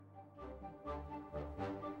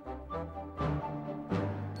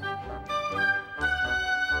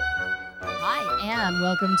And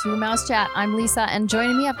welcome to Mouse Chat. I'm Lisa, and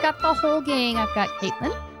joining me, I've got the whole gang. I've got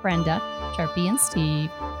Caitlin, Brenda, Sharpie, and Steve.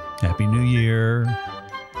 Happy New Year.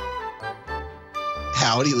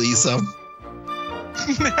 Howdy, Lisa.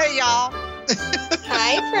 Hey, y'all.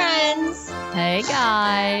 Hi, friends. Hey,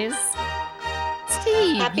 guys.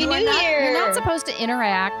 Steve, Happy New Year. Year. You're not supposed to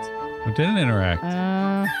interact. I didn't interact.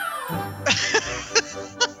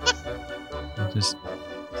 I just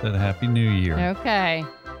said Happy New Year. Okay.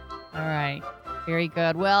 All right. Very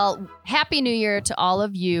good. Well, Happy New Year to all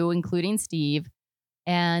of you, including Steve.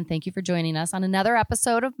 And thank you for joining us on another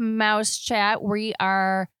episode of Mouse Chat. We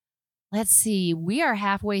are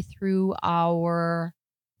halfway through our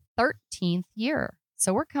 13th year.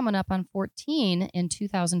 So we're coming up on 14 in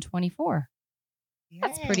 2024.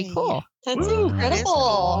 That's pretty cool. That's Wow.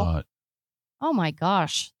 incredible. Oh my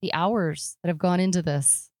gosh, the hours that have gone into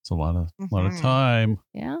this. It's a lot of time.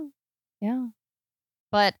 Yeah.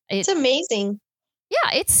 But It's amazing.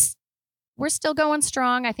 yeah, we're still going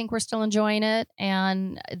strong. I think we're still enjoying it,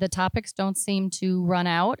 and the topics don't seem to run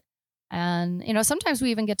out. And sometimes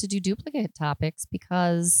we even get to do duplicate topics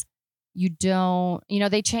because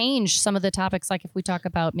they change some of the topics. Like if we talk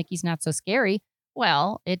about Mickey's Not So Scary,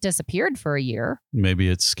 well, it disappeared for a year. Maybe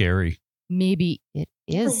it's scary. Maybe it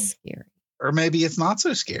is scary. Or maybe it's not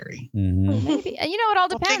so scary. Mm-hmm. Maybe. It all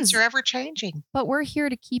depends. Things are ever changing. But we're here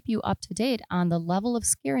to keep you up to date on the level of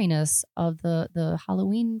scariness of the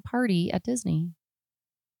Halloween party at Disney.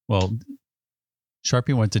 Well,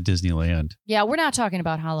 Sharpie went to Disneyland. Yeah, we're not talking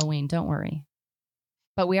about Halloween. Don't worry.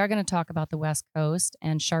 But we are going to talk about the West Coast.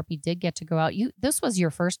 And Sharpie did get to go out. This was your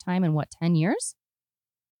first time in 10 years?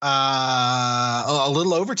 A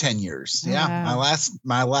little over 10 years. Yeah. Wow.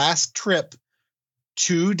 My last trip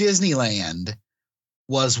to Disneyland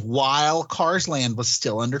was while Cars Land was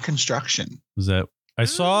still under construction. Was that? I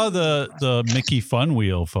saw the Mickey Fun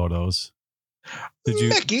Wheel photos.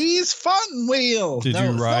 Mickey's Fun Wheel. Did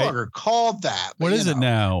you It's ride? no longer called that. What is it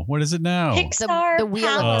now? What is it now? Pixar The Wheel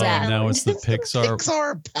of Pal Death. Now it's the Pixar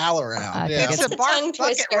Pixar Pal Around. I Yeah. think It's a a bark tongue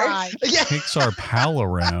bucket twister. ride. Yeah. Pixar Pal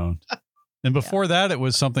Around. And before that, it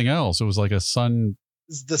was something else. It was like a sun.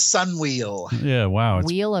 It's the Sun Wheel. Yeah, wow. It's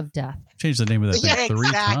Wheel of Death. changed the name of that thing Yeah,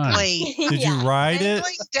 3 times. exactly. Did you ride it?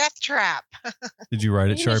 Dangling Death Trap. Did you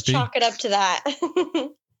ride it, You just Sharpie? chalk it up to that.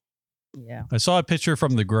 Yeah. I saw a picture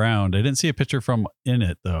from the ground. I didn't see a picture from in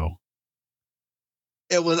it, though.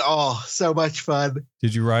 It was so much fun.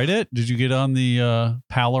 Did you ride it? Did you get on the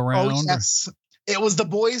Pal Around? Oh, yes. It was the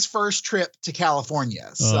boys' first trip to California.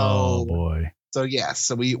 So, Oh, boy. So yes,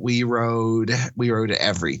 so we rode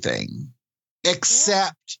everything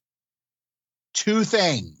except 2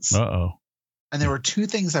 things. Uh-oh. And there were 2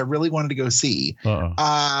 things I really wanted to go see.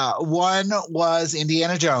 Uh-oh. One was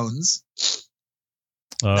Indiana Jones.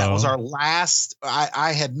 That was our last.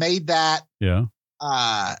 I had made that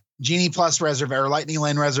Genie Plus Lightning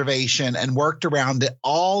Lane reservation and worked around it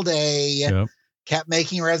all day. Yep. Kept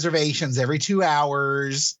making reservations every 2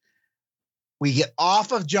 hours. We get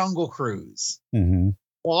off of Jungle Cruise,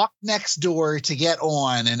 walk next door to get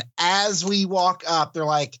on. And as we walk up, they're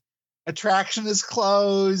like, attraction is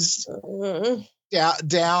closed.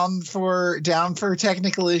 Down for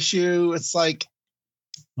technical issue. It's like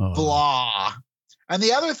blah. And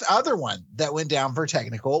the other one that went down for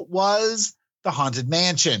technical was the Haunted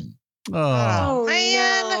Mansion. Oh,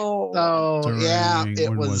 man. No. So yeah, Dang. it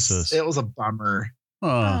When was was this? it was a bummer. oh.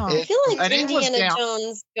 I feel like And it was Indiana down-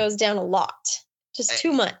 Jones goes down a lot. Just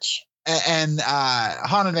too much. And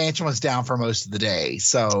Haunted Mansion was down for most of the day.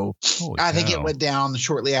 So Holy I think it cow. went down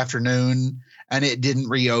shortly after noon, and it didn't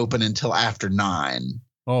reopen until after 9.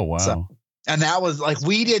 Oh, wow. So- And that was like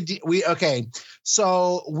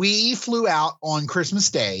so we flew out on Christmas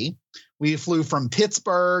Day. We flew from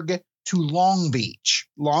Pittsburgh to Long Beach.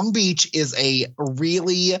 Long Beach is a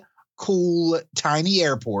really cool, tiny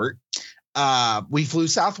airport. We flew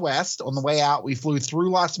Southwest. On the way out, we flew through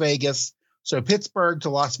Las Vegas. So Pittsburgh to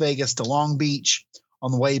Las Vegas to Long Beach.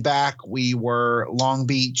 On the way back, we were Long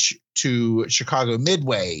Beach to Chicago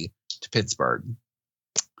Midway to Pittsburgh.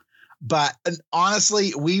 But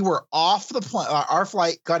honestly, we were off the plane. Our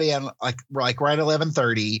flight got in like right at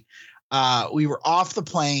 11:30. We were off the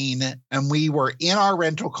plane and we were in our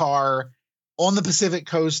rental car on the Pacific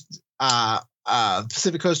Coastal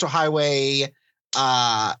Highway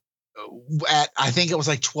at I think it was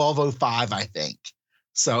like 12:05. I think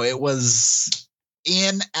so. It was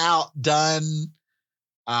in, out, done.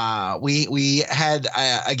 We had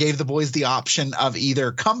I gave the boys the option of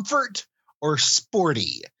either comfort or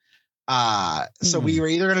sporty. So we were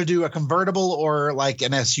either going to do a convertible or like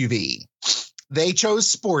an SUV. they chose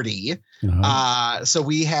sporty. So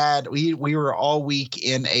we were all week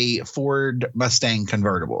in a Ford Mustang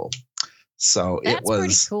convertible. So That's it was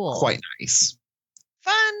pretty cool. quite nice.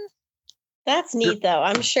 Fun. That's neat, though.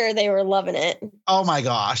 I'm sure they were loving it. Oh my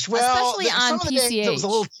gosh. Well, Especially on some of the days it was a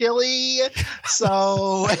little PCH. chilly.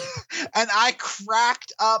 So, and I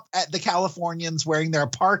cracked up at the Californians wearing their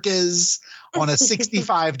parkas on a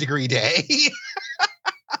 65-degree day.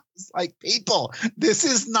 It's like, people, this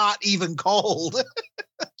is not even cold.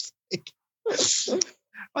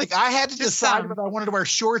 like I had to decide whether I wanted to wear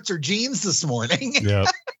shorts or jeans this morning. Yep.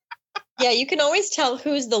 Yeah, you can always tell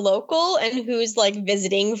who's the local and who's like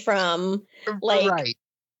visiting from like right.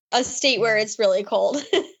 a state where it's really cold.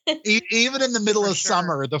 Even in the middle For of sure.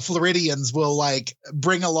 summer, the Floridians will like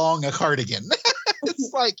bring along a cardigan.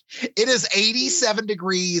 It's like it is 87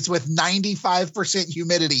 degrees with 95%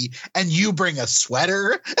 humidity, and you bring a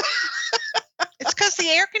sweater. It's because the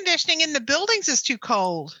air conditioning in the buildings is too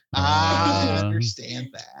cold. I understand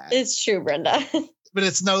that, It's true, Brenda. but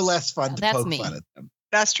it's no less fun to That's poke me. fun at them.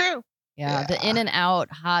 That's true. Yeah, the Yeah. in and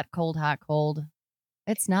out, hot, cold.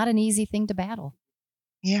 It's not an easy thing to battle.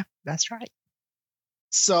 Yeah, that's right.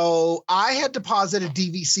 So I had deposited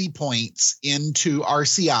DVC points into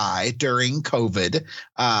RCI during COVID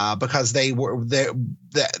because they were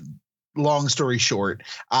long story short,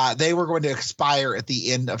 they were going to expire at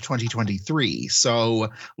the end of 2023. So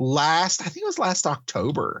I think it was last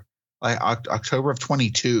October, like October of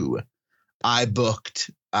 22, I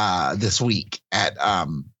booked this week at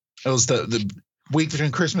it was the week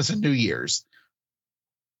between Christmas and New Year's.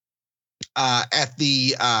 At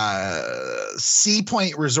the Sea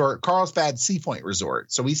Point Resort, Carlsbad Sea Point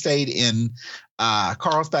Resort. So we stayed in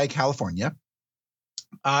Carlsbad, California.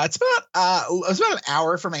 It's about an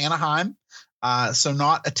hour from Anaheim, so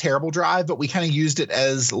not a terrible drive, but we kind of used it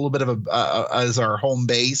as a little bit of as our home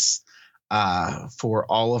base for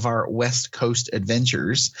all of our West Coast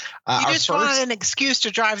adventures. You just wanted an excuse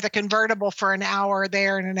to drive the convertible for an hour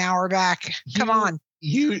there and an hour back. Come on.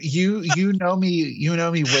 You know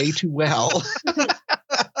me way too well.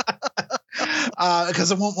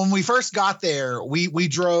 Because when we first got there, we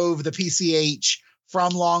drove the PCH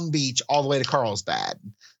from Long Beach all the way to Carlsbad.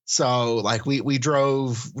 So like we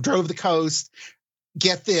drove the coast.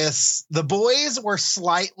 Get this, the boys were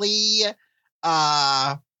slightly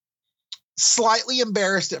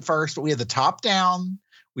embarrassed at first, but we had the top down.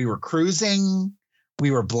 We were cruising. We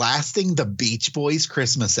were blasting the Beach Boys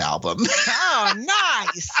Christmas album. Oh,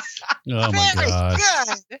 nice. Oh my Very gosh.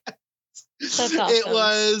 good. That's awesome. It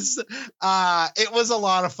was a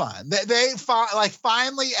lot of fun. They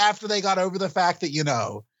finally, after they got over the fact that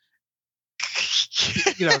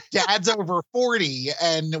dad's over 40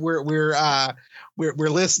 and we're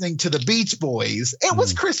listening to the Beach Boys. It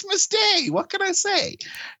was Christmas Day. What can I say?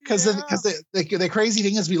 Because the crazy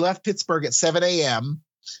thing is we left Pittsburgh at 7 a.m.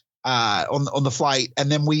 On the flight,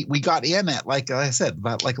 and then we got in at like I said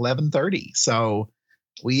about like 11:30. So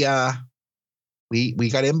we got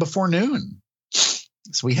in before noon.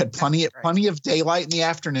 So we had plenty of daylight in the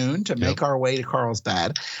afternoon to make our way to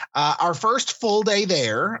Carlsbad. Our first full day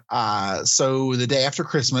there, so the day after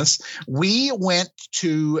Christmas, we went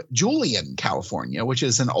to Julian, California, which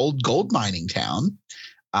is an old gold mining town.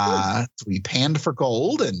 So we panned for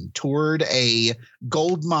gold and toured a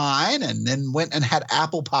gold mine and then went and had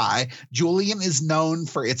apple pie. Julian is known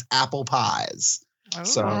for its apple pies. Oh,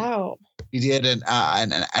 So Wow. we did an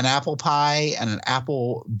apple pie and an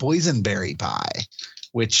apple boysenberry pie,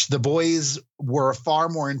 which the boys were far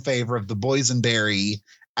more in favor of the boysenberry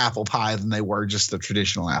apple pie than they were just the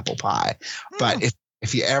traditional apple pie. But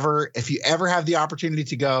if you ever have the opportunity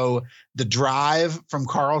to go, the drive from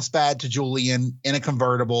Carlsbad to Julian in a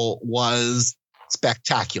convertible was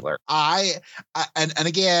spectacular. And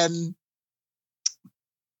again,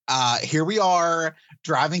 here we are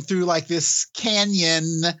driving through like this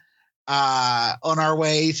canyon on our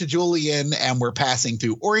way to Julian, and we're passing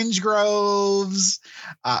through orange groves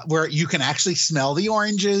where you can actually smell the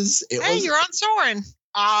oranges. you're on Soarin'.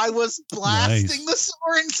 I was blasting the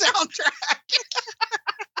Soarin' soundtrack.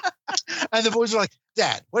 And the boys are like,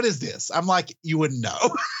 Dad, what is this? I'm like, you wouldn't know.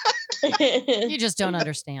 You just don't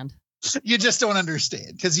understand. You just don't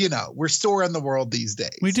understand because, we're storing the world these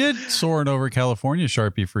days. We did soaring over California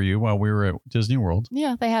Sharpie for you while we were at Disney World.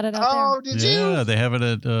 Yeah, they had it out Oh, did you? Yeah, they have it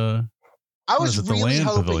at I was the really Land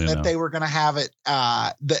hoping Pavilion that now? they were going to have it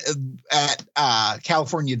at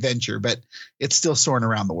California Adventure, but it's still soaring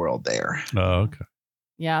around the world there. Oh, okay.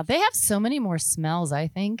 Yeah, they have so many more smells, I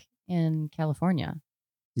think, in California.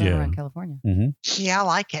 Yeah. Around California. Mm-hmm. Yeah, I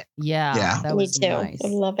like it. Yeah, Yeah. that Me was too. nice. I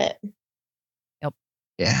love it.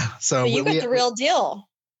 Yeah. So But you got the real deal.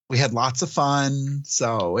 we had lots of fun.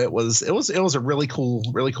 So it was a really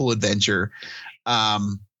cool adventure.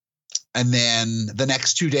 And then the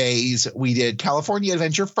next 2 days we did California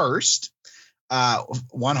Adventure first.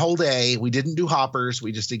 One whole day. We didn't do hoppers.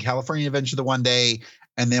 We just did California Adventure the one day,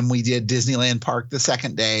 and then we did Disneyland Park the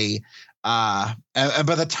second day. And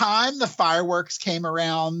by the time the fireworks came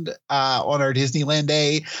around on our Disneyland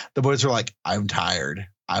day, the boys were like, "I'm tired.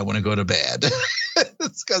 I want to go to bed."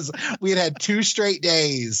 It's because we had 2 straight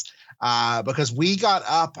days. Because we got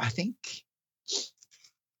up,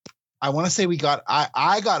 I want to say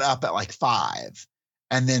I got up at like 5,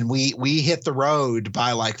 and then we hit the road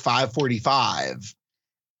by like 5:45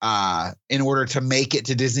 in order to make it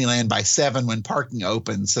to Disneyland by 7 when parking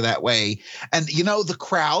opened. So that way, and the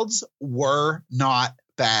crowds were not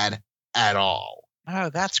bad at all. Oh,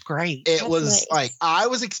 that's great. It That's was nice. like, I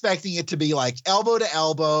was expecting it to be like elbow to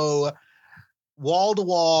elbow, wall to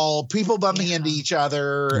wall, people bumping into each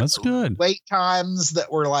other. That's good. Wait times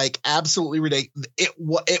that were like absolutely ridiculous.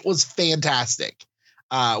 It was fantastic.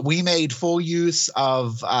 We made full use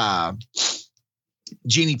of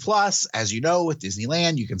Genie Plus. As you know, with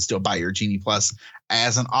Disneyland, you can still buy your Genie Plus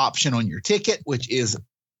as an option on your ticket, which is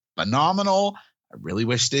phenomenal. I really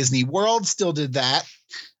wish Disney World still did that.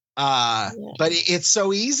 But it's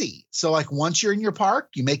so easy. So like once you're in your park,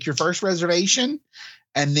 you make your first reservation.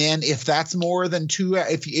 And then if that's more than 2,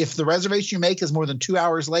 if the reservation you make is more than 2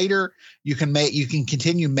 hours later, you can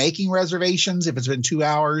continue making reservations if it's been 2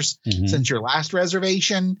 hours since your last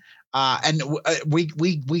reservation. And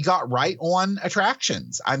we got right on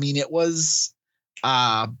attractions. I mean, it was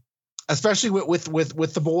especially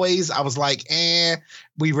with the boys, I was like,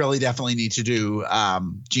 we really definitely need to do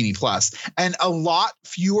Genie Plus. And a lot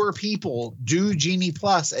fewer people do Genie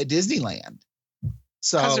Plus at Disneyland.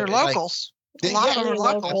 So Because they're locals. A lot of them are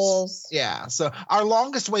locals. Yeah. So our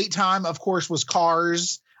longest wait time, of course, was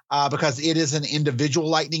Cars because it is an individual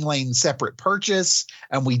Lightning Lane separate purchase.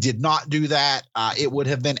 And we did not do that. It would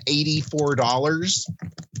have been $84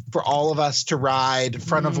 for all of us to ride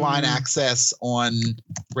front of line access on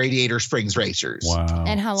Radiator Springs Racers. Wow.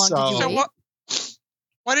 And how long did you So wait?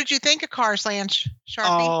 what did you think of Cars Land,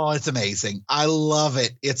 Sharpie? Oh, it's amazing. I love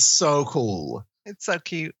it. It's so cool. It's so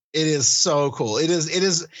cute. It is so cool. It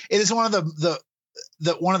is one of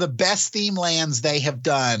the best theme lands they have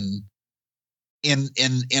done in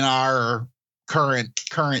our current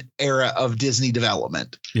era of Disney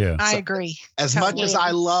development. Yeah. I agree. As much as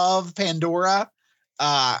I love Pandora,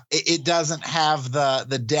 it doesn't have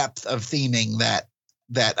the depth of theming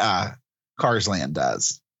that Cars Land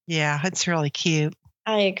does. Yeah, it's really cute.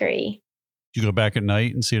 I agree. Did you go back at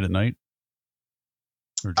night and see it at night?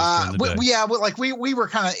 Or just during the day? We were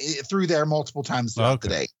kind of through there multiple times throughout the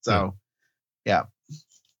day. So, yeah.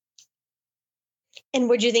 And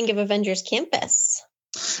what'd you think of Avengers Campus?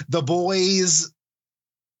 The boys,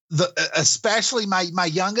 especially my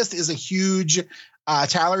youngest is a huge,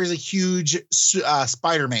 Tyler is a huge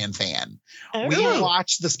Spider-Man fan. Oh. We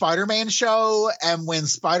watched the Spider-Man show, and when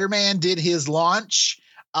Spider-Man did his launch,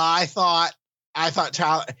 I thought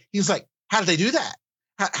Tyler, he was like, "How did they do that?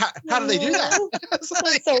 How did they do that?" That's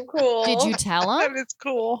so cool. Did you tell him? It's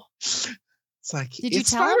cool. It's like, Did you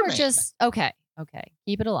it's tell him or Spider-Man. just okay?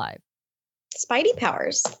 Keep it alive. Spidey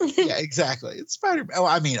powers? Yeah, exactly. It's Spider-Man. Oh,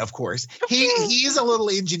 I mean, of course, he's a little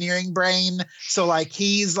engineering brain, so like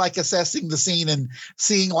he's like assessing the scene and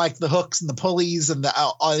seeing like the hooks and the pulleys and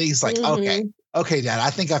he's like, okay, Dad,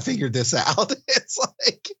 I think I figured this out. It's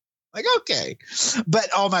like okay, but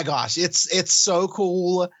oh my gosh, it's so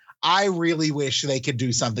cool. I really wish they could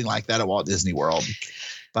do something like that at Walt Disney World,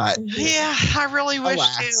 but Yeah, I really wish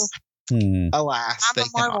too. Alas, I'm they a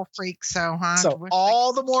Marvel cannot. freak, so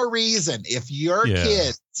All the more reason, if your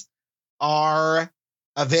kids are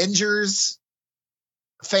Avengers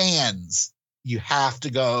fans, you have to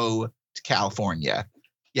go to California.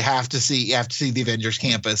 You have to see the Avengers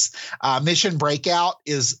campus. Mission Breakout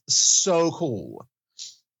is so cool.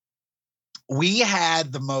 We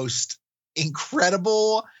had the most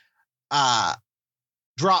incredible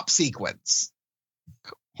drop sequence.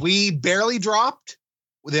 We barely dropped,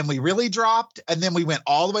 then we really dropped, and then we went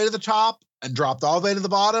all the way to the top and dropped all the way to the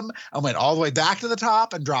bottom and went all the way back to the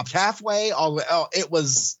top and dropped halfway all the way. Oh, it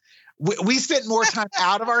was, we spent more time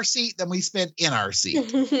out of our seat than we spent in our seat.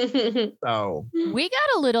 So We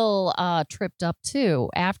got a little tripped up too.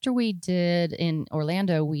 After we did in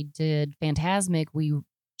Orlando, we did Phantasmic. We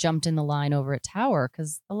jumped in the line over at Tower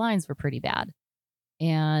because the lines were pretty bad.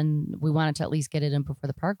 And we wanted to at least get it in before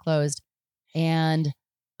the park closed. And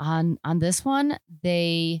on this one,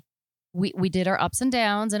 we did our ups and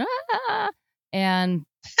downs and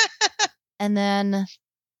then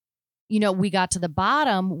we got to the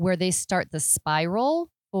bottom where they start the spiral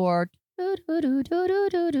for and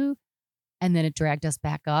then it dragged us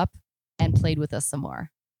back up and played with us some more.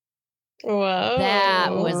 Whoa.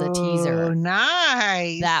 That was a teaser. Oh,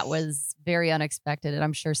 nice. That was very unexpected. And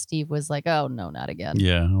I'm sure Steve was like, oh, no, not again.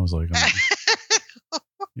 Yeah, I was like,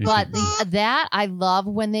 But that I love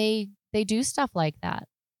when they do stuff like that.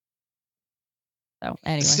 So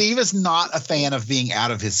anyway. Steve is not a fan of being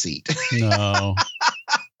out of his seat. no.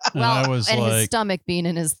 And I was and like, his stomach being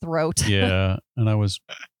in his throat. yeah. And I was,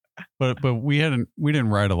 but we didn't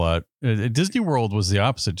ride a lot. Disney World was the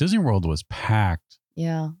opposite. Disney World was packed.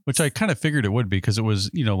 Yeah. Which I kind of figured it would be because it was,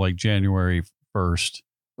 like January 1st.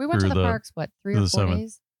 We went to the parks, 3 or 4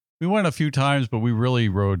 days? We went a few times, but we really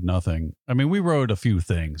rode nothing. I mean, we rode a few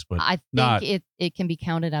things, but I think it can be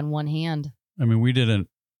counted on one hand. I mean, we didn't.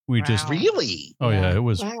 We just really. Oh yeah, it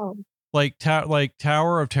was Wow. like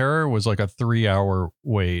Tower of Terror was like a 3-hour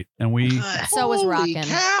wait, and we So was Holy Rockin'.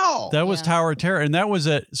 cow. that was Tower of Terror, and that was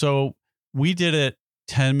it. So we did it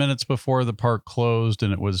 10 minutes before the park closed,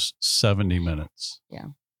 and it was 70 minutes. Yeah.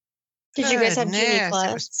 Did you guys have Goodness, Genie it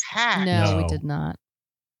Plus? was packed. No, we No. did not.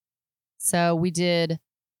 So we did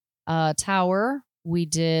Tower. We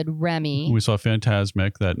did Remy. We saw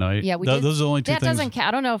Phantasmic that night. Yeah, we did. Those are the only two That things. doesn't count.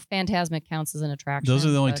 I don't know if Phantasmic counts as an attraction. Those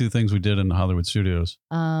are the only but, two things we did in the Hollywood Studios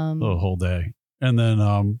the whole day. And then,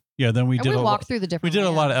 then we and did we walked through the different. we did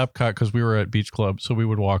a lot lands. of Epcot because we were at Beach Club, so we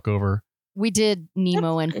would walk over. We did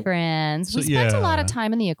Nemo and Friends. We So, spent a lot of yeah.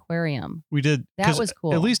 time in the aquarium. We did. That 'cause was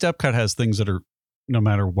cool. At least Epcot has things that are, no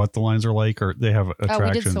matter what the lines are like, or they have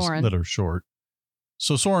attractions Soarin'. that are short.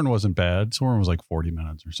 So Soarin' wasn't bad. Soarin' was like 40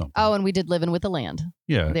 minutes or something. Oh, and we did Living with the Land.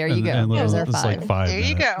 yeah. there you and, go. And Those it are was like 5. 5 There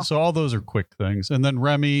you minutes. go. So all those are quick things. And then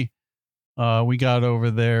Remy, we got over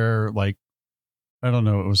there like, I don't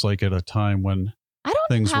know. It was like at a time when I don't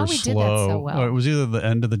things know how were we slow. did that so well. It was either the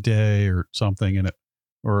end of the day or something,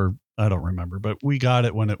 or I don't remember. But we got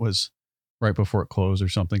it when it was right before it closed or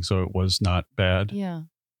something, so it was not bad. Yeah.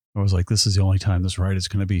 I was like, this is the only time this ride is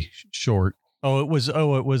going to be short. It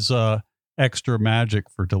was extra magic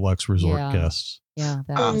for deluxe resort Yeah. guests. Yeah,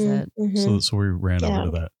 that was it. Mhm. So we ran Yeah. over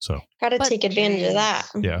to that. So Got to But- take advantage of that.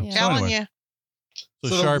 yeah. Yeah. So Telling anyway, you. so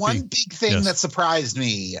So the Sharpie. one big thing Yes. that surprised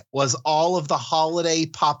me was all of the holiday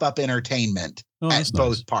pop-up entertainment Oh, at that's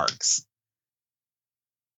both nice. parks.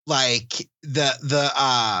 Like there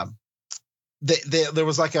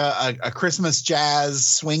was like a Christmas jazz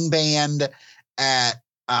swing band at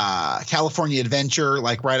California Adventure,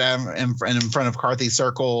 like right out in front of Carthy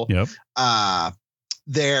Circle. Yep.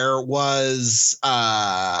 There was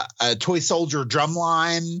a Toy Soldier drum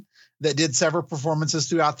line that did several performances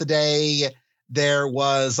throughout the day. There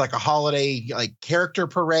was like a holiday like character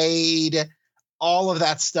parade, all of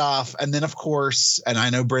that stuff. And then of course, and I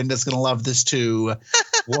know Brenda's going to love this too,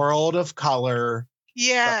 World of Color,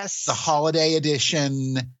 Yes. the holiday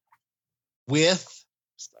edition with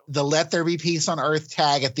the Let There Be Peace on Earth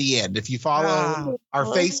tag at the end. If you follow our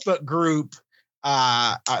Facebook group,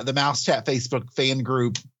 the Mouse Chat Facebook fan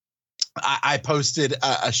group, I posted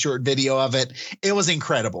a short video of it. It was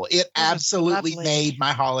incredible. It absolutely lovely. made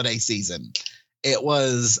my holiday season. It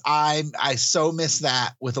was, I so miss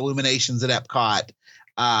that with Illuminations at Epcot.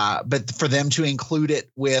 But for them to include it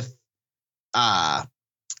with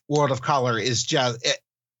World of Color is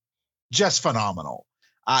just phenomenal.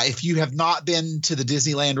 If you have not been to the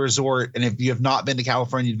Disneyland Resort, and if you have not been to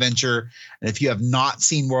California Adventure, and if you have not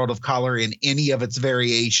seen World of Color in any of its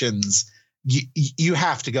variations, you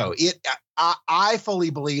have to go. I fully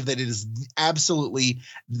believe that it is absolutely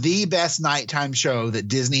the best nighttime show that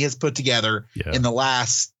Disney has put together in the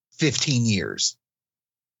last 15 years.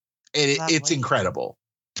 It's Lovely. incredible.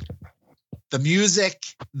 The music,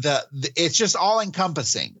 it's just all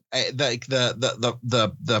encompassing. The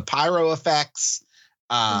pyro effects,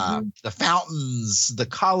 the fountains, the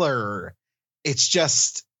color. It's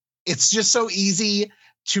just so easy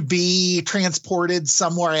to be transported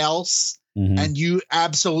somewhere else. Mhm. And you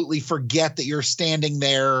absolutely forget that you're standing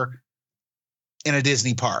there in a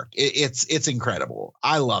Disney park. It's incredible.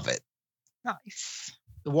 I love it. Nice.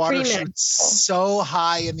 The water Pretty shoots so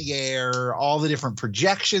high in the air, all the different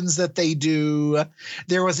projections that they do.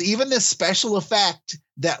 There was even this special effect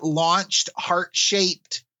that launched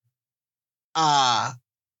heart-shaped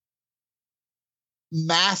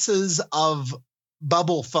masses of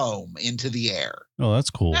bubble foam into the air. Oh, that's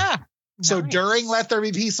cool. So Nice. during Let There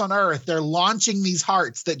Be Peace on Earth, they're launching these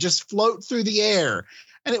hearts that just float through the air.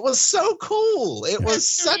 And it was so cool. It was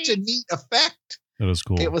such a neat effect. That was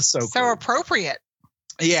cool. It was so So cool. appropriate.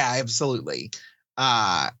 Yeah, absolutely.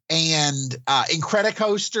 And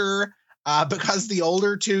Incredicoaster, Because the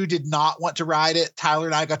older two did not want to ride it, Tyler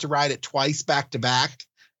and I got to ride it twice back to back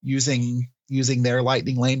using their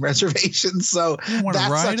Lightning Lane reservations. So You want to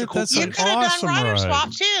that's ride such a it? cool That's You an could have awesome done rider ride.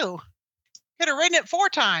 swap too. Could have ridden it 4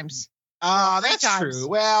 times. Three That's times. true.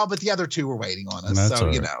 Well, but the other two were waiting on us. That's So,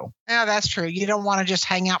 all you right. know. Yeah, that's true. You don't want to just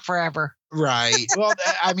hang out forever. Right. Well,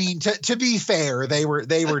 I mean, to be fair, they were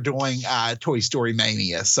doing Toy Story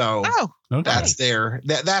Mania. So Oh, Okay. that's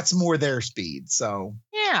that's more their speed. So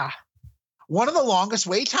yeah. one of the longest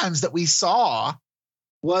wait times that we saw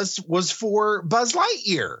was for Buzz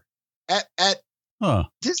Lightyear at Huh.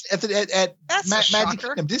 That's a Magic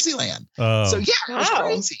shocker. Kingdom Disneyland. Oh. So yeah, it was Wow.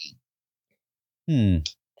 crazy.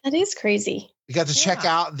 That is crazy. We got to check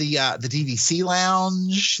Yeah. out the DVC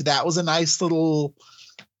lounge. That was a nice little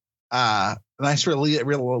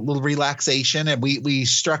little relaxation. And we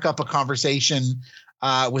struck up a conversation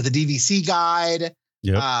with a DVC guide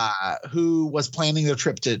Yep. who was planning their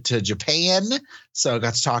trip to Japan. So I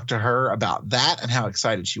got to talk to her about that and how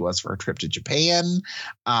excited she was for her trip to Japan.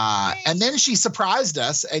 And then she surprised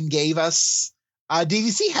us and gave us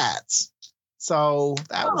DVC hats. So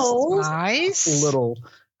that was Nice. a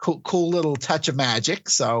cool little touch of magic.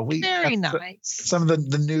 So we Very got nice. some of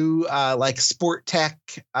the new like Sport Tech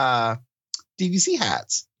DVC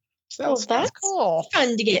hats. So that Well, was that's Cool.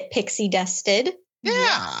 fun to get pixie dusted.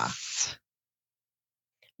 yeah.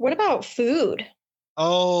 What about food?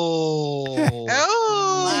 Oh.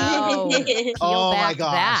 Oh. Wow. Peel Oh my back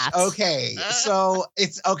gosh. that. Okay. So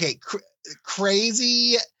it's okay.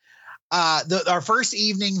 Crazy. Our first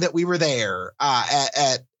evening that we were there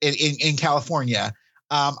in California,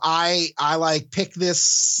 I like picked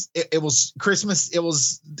this. It was Christmas. It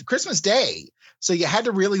was Christmas Day, so you had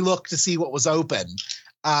to really look to see what was open.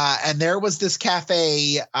 And there was this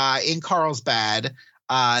cafe in Carlsbad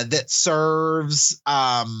that serves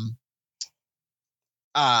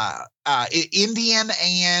Indian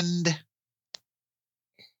and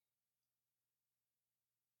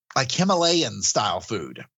like Himalayan style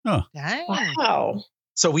food. Dang. Wow.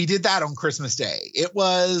 So we did that on Christmas Day. It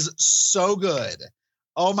was so good.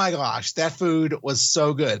 Oh my gosh, that food was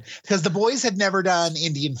so good because the boys had never done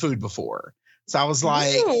Indian food before. So I was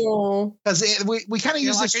like, Oh. because we kind of You're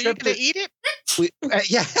use like, this are you trip going to to eat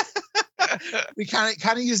it? yeah, we kind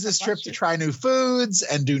of use this trip to try new foods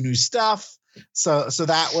and do new stuff. So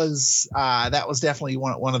that was definitely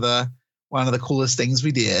one of the coolest things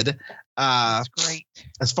we did. That's great.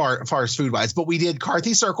 As far as food wise, but we did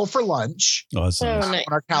Carthy Circle for lunch Awesome. Oh, nice.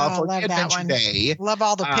 on our California love that Adventure one. Day. Love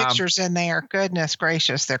all the pictures in there. Goodness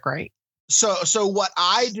gracious, they're great. So what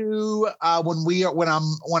I do when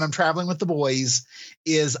I'm traveling with the boys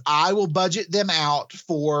is I will budget them out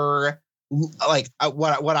for like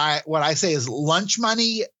what I say is lunch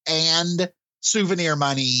money and souvenir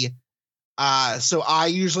money. So I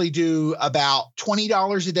usually do about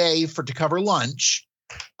 $20 a day to cover lunch.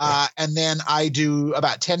 And then I do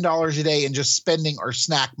about $10 a day in just spending or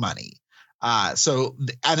snack money. So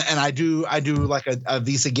I do like a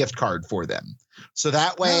Visa gift card for them. So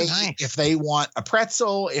that way, nice. if they want a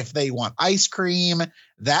pretzel, if they want ice cream,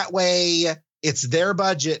 that way it's their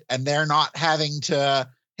budget and they're not having to,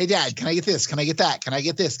 hey dad, can I get this? Can I get that? Can I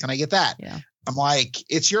get this? Can I get that? Yeah. I'm like,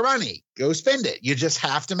 it's your money. Go spend it. You just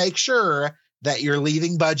have to make sure that you're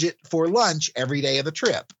leaving budget for lunch every day of the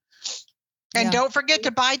trip. And Yeah. don't forget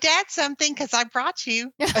to buy dad something because I brought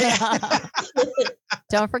you.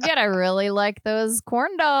 Don't forget, I really like those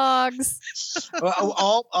corn dogs.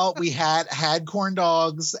 Well, we had corn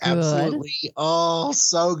dogs. Absolutely. Oh,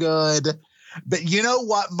 so good. But you know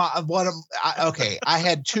what? I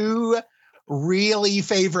had two really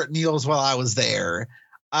favorite meals while I was there.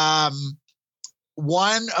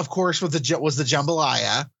 One, of course, was the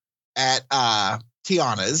jambalaya at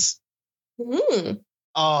Tiana's. Mm.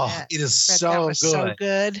 Oh, Yeah, it is That so was good. so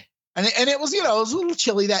good. And it was, it was a little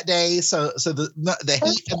chilly that day, so the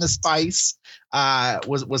heat and the spice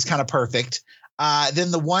was kind of perfect.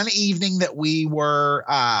 Then the one evening that we were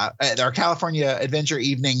at our California Adventure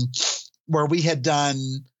evening, where we had done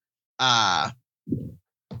Carthy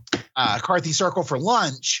Circle for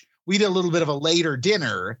lunch, we did a little bit of a later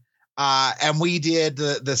dinner, and we did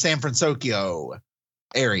the San Francisco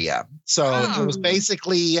area. So it was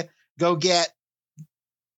basically go get.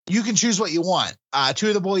 You can choose what you want. Two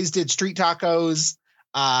of the boys did street tacos.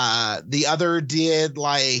 The other did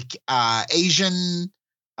like Asian,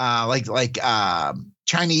 like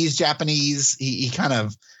Chinese, Japanese. He kind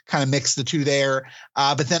of mixed the two there.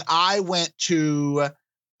 But then I went to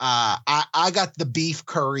I got the beef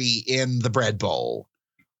curry in the bread bowl.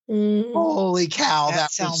 Mm. Holy cow, That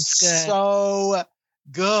that sounds was good. so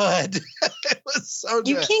good. It was so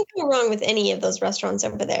You good. can't go wrong with any of those restaurants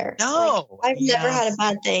over there. No. Like, I've never had Yes. a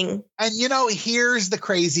bad thing. And here's the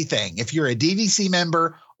crazy thing. If you're a DVC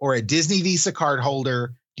member or a Disney Visa card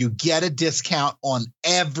holder, you get a discount on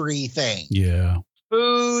everything. Yeah.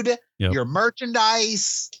 Food, Yep. your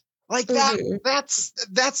merchandise. Like that. Mhm.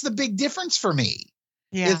 That's the big difference for me.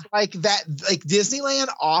 Yeah. It's like that, like Disneyland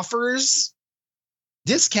offers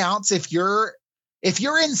discounts if you're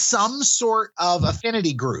in some sort of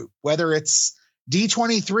affinity group, whether it's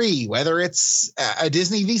D23, whether it's a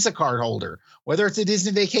Disney Visa card holder, whether it's a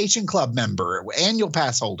Disney Vacation Club member, annual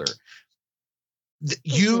pass holder.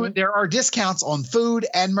 There are discounts on food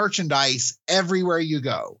and merchandise everywhere you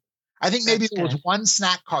go. I think maybe That's there was good. one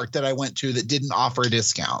snack cart that I went to that didn't offer a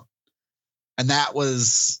discount. And that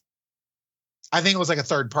was, I think it was like a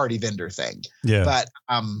third party vendor thing. Yeah. But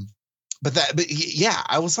yeah,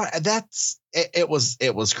 I was like, it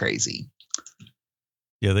was crazy.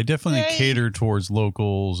 Yeah. They definitely Yay. cater towards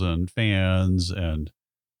locals and fans and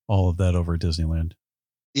all of that over at Disneyland.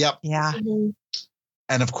 Yep. Yeah. Mhm.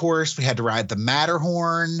 And of course, we had to ride the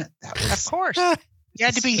Matterhorn. That Of was course. You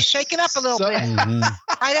had to be shaken up a little So- bit Mhm.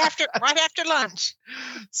 right after lunch.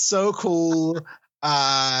 so cool.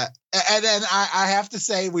 And then I have to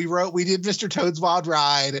say, we did Mr. Toad's Wild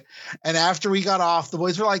Ride, and after we got off, the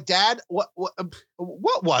boys were like, "Dad, what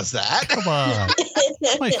was that?" Come on.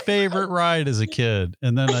 My favorite ride as a kid.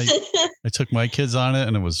 And then I took my kids on it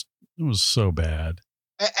and it was so bad.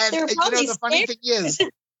 And They were probably the funny thing is,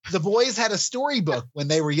 the boys had a storybook when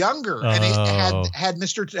they were younger, and it Oh. had the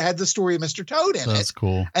story of Mr. Toad in That's it.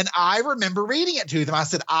 cool. And I remember reading it to them. I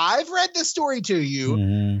said, "I've read this story to you."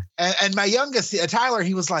 Mhm. And my youngest, Tyler,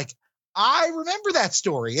 he was like, "I remember that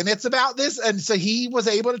story, and it's about this." And so he was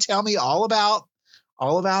able to tell me all about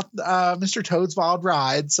Mr. Toad's Wild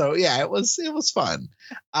Ride. So yeah, it was fun.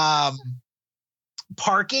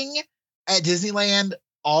 Parking at Disneyland,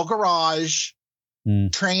 all garage,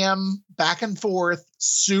 tram back and forth,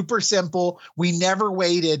 super simple. We never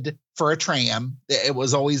waited for a tram. It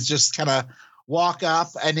was always just kind of walk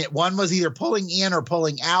up, and one was either pulling in or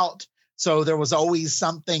pulling out. So there was always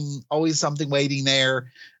something waiting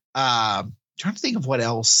there. Trying to think of what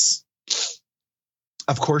else.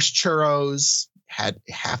 Of course, churros.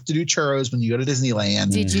 Have to do churros when you go to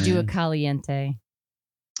Disneyland. Did you do a caliente?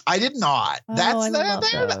 I did not. Oh, That's I love I'm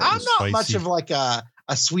those. not much Spicy. of like a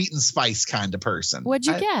sweet and spice kind of person. What'd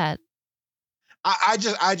you get? I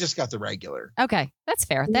just got the regular. Okay, that's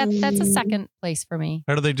fair. That's a second place for me.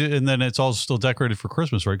 How do they do? And then it's all still decorated for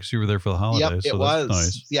Christmas, right? Because you were there for the holidays. Yep, it so was that's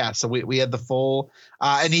nice. Yeah, so we had the full,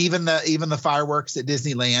 and even the fireworks at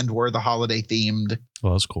Disneyland were the holiday themed.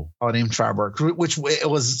 Well, that's cool. Holiday themed fireworks, which it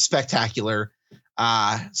was spectacular.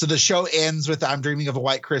 So the show ends with "I'm Dreaming of a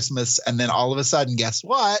White Christmas," and then all of a sudden, guess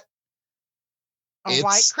what? A It's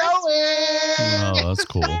white snowing. Oh, that's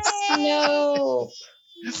cool. No.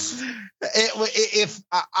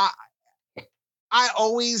 I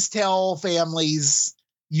always tell families,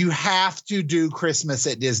 you have to do Christmas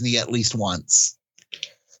at Disney at least once.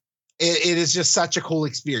 It is just such a cool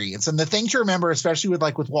experience. And the thing to remember, especially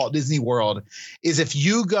with Walt Disney World, is if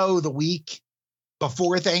you go the week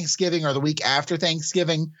before Thanksgiving or the week after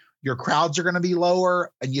Thanksgiving, your crowds are going to be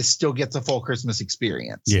lower and you still get the full Christmas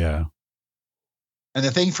experience. Yeah. And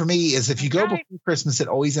the thing for me is if you go Okay. before Christmas, it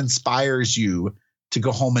always inspires you to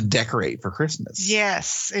go home and decorate for Christmas.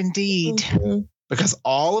 Yes, indeed. Mhm. Because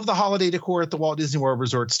all of the holiday decor at the Walt Disney World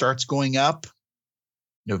Resort starts going up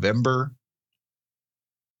November,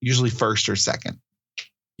 usually 1st or 2nd.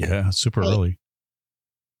 Yeah. Super Right. early.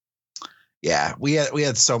 Yeah, we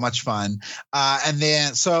had so much fun. And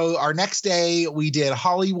then so our next day we did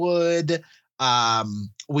Hollywood.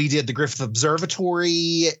 We did the Griffith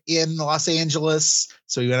Observatory in Los Angeles.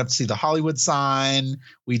 So we went up to see the Hollywood sign.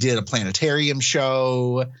 We did a planetarium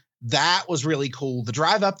show. That was really cool. The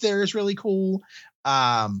drive up there is really cool.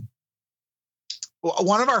 One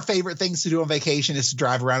of our favorite things to do on vacation is to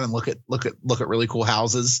drive around and look at really cool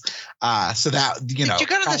houses. So that, Did you go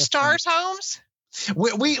to the Stars homes?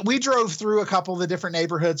 We drove through a couple of the different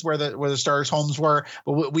neighborhoods where the Stars homes were,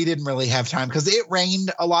 but we didn't really have time because it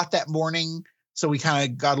rained a lot that morning. So we kind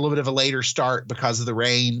of got a little bit of a later start because of the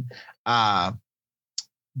rain. But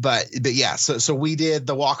yeah, so we did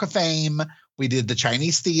the Walk of Fame. We did the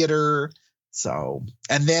Chinese Theater. So,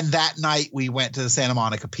 and then that night we went to the Santa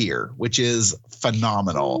Monica Pier, which is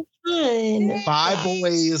phenomenal. Fun. My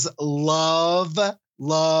boys love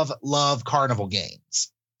carnival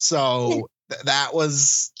games. So that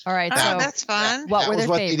was All right. Oh, So that's fun. what that were was their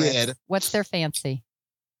what they favorites? did. What's their fancy?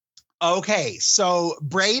 okay. So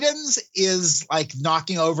Braden's is like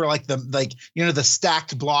knocking over the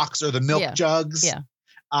stacked blocks or the milk Yeah. jugs. Yeah.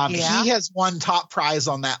 Yeah. He has won top prize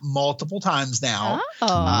on that multiple times now.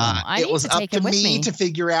 I It need was to up take to him with me me. to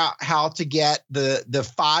figure out how to get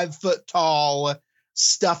the 5 foot tall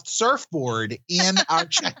stuffed surfboard in our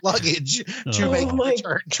checked luggage to Oh. make Oh a my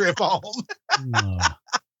return trip home.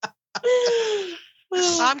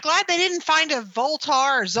 I'm glad they didn't find a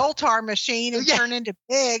Voltar or Zoltar machine and Yeah. turn into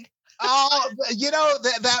pig. Oh,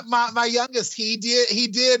 that my youngest, he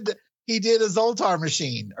did a Zoltar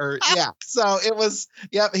machine, or yeah. So it was,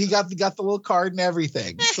 yep. He got the little card and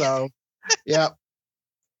everything. So, yep.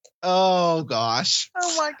 Oh gosh.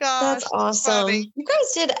 Oh my gosh. That's awesome. funny. You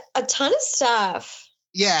guys did a ton of stuff.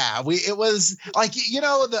 Yeah, it was like,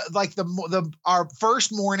 our first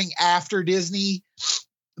morning after Disney,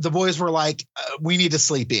 the boys were like, we need to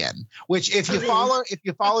sleep in, which if you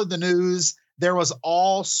followed the news, there was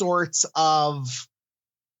all sorts of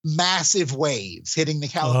massive waves hitting the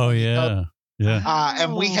California coast. Yeah.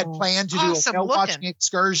 And we had planned to do a Awesome whale watching looking.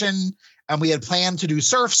 excursion, and we had planned to do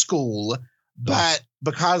surf school, but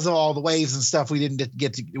because of all the waves and stuff, we didn't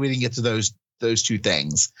get to those two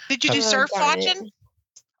things. Did you do Oh, surf darn it. watching?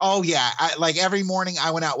 Oh yeah, like every morning I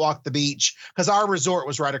went out, walked the beach, because our resort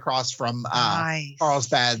was right across from Nice.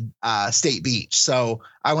 Carlsbad State Beach. So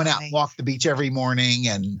I went out and Nice. walked the beach every morning,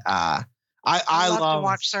 and I love to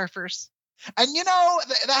watch surfers. And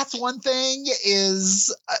that's one thing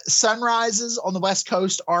is sunrises on the West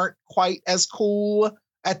Coast aren't quite as cool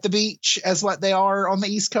at the beach as what they are on the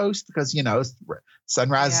East Coast, because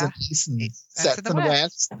sunrises in the east and sets in the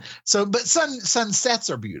west. So, but sunsets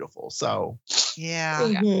are beautiful. So Yeah.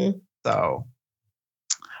 Mhm. so,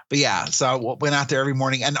 but yeah, so went out there every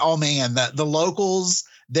morning, and oh man, the locals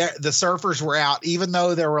there, the surfers were out, even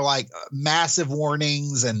though there were like massive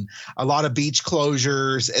warnings and a lot of beach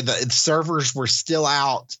closures. The surfers were still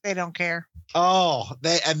out. They don't care. Oh,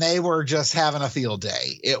 they were just having a field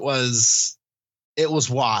day. It was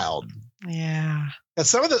wild. Yeah. And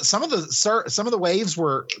some of the waves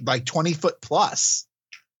were like 20 foot plus.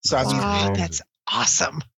 So I mean, Wow. That's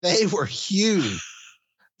awesome. they were huge.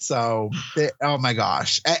 So, oh my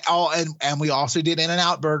gosh. And we also did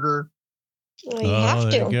In-N-Out Burger. Well, you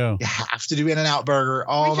have there you to. go. You have to do In-N-Out Burger.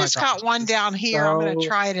 Oh We my just gosh. got one down here. I'm going to So-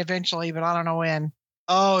 try it eventually, but I don't know when.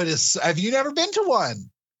 Oh, it is. Have you never been to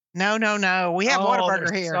one? No. We have Oh, Whataburger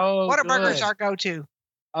they're here. so Whataburger's good. our go-to.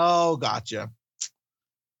 Oh, gotcha.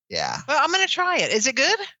 Yeah. Well, I'm going to try it. Is it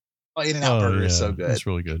good? Oh, In-N-Out Burger is so good. It's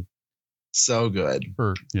really good. So good.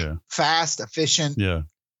 Yeah. Fast, efficient, Yeah.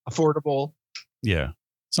 affordable. Yeah.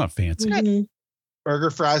 It's not fancy. Mhm.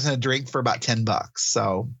 Burger, fries, and a drink for about $10.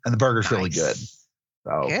 So, and the burger's really Nice. good.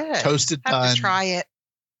 So, Good. toasted Have bun. to try it.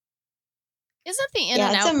 Isn't the Yeah,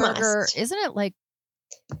 it's In-N-Out a burger, must. isn't it like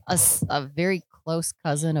a very close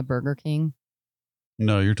cousin of Burger King?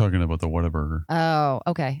 No, you're talking about the Whataburger. Oh,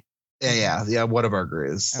 okay. Yeah. What a burger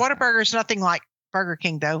is. Whataburger's nothing like Burger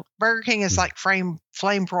King, though. Burger King is like flame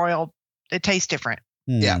broiled. It tastes different.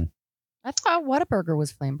 Yeah. I thought Whataburger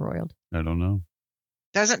was flame broiled. I don't know.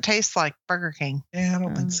 Doesn't taste like Burger King. Yeah, I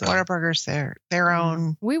don't think so. Whataburger's their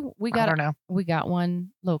own. We I don't got know. we got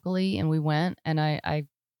one locally, and we went, and I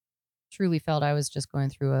truly felt I was just going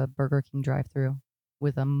through a Burger King drive-through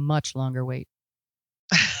with a much longer wait.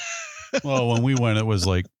 Well, when we went, it was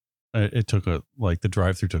like, it took the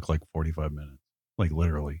drive-through took like 45 minutes, like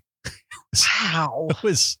literally. Wow.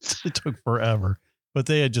 It took forever, but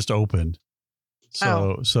they had just opened.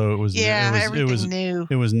 So it was, Yeah, it everything was new.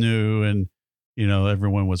 It was new, and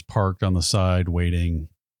everyone was parked on the side waiting,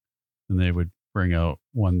 and they would bring out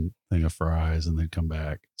one thing of fries and then come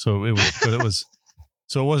back. So it was,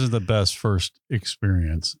 so it wasn't the best first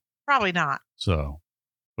experience. Probably not. So,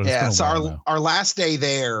 but it's Yeah. been a So while now. our last day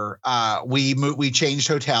there, we changed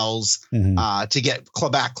hotels Mhm. to get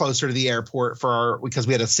back closer to the airport because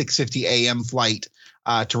we had a 6:50 a.m. flight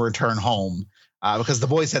to return home. Because the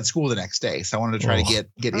boys had school the next day, so I wanted to try to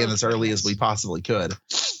get in as early as we possibly could.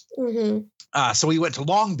 Mhm. So we went to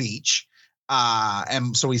Long Beach,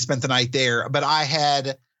 and so we spent the night there. But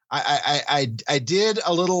I did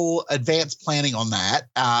a little advanced planning on that,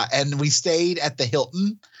 and we stayed at the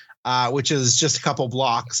Hilton, which is just a couple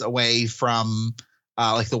blocks away from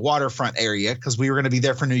like the waterfront area, because we were going to be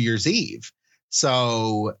there for New Year's Eve.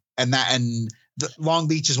 So Long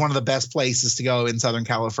Beach is one of the best places to go in Southern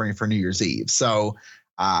California for New Year's Eve. So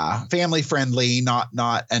family friendly,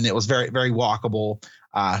 and it was very, very walkable.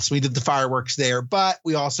 So we did the fireworks there, but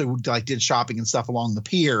we also did shopping and stuff along the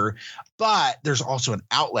pier. But there's also an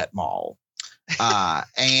outlet mall,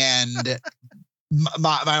 and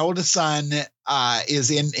my oldest son is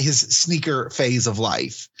in his sneaker phase of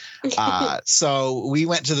life. So we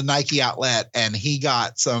went to the Nike outlet, and he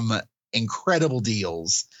got some incredible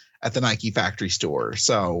deals. at the Nike factory store.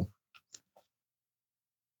 So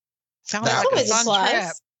Sounds That like a always a fun plus.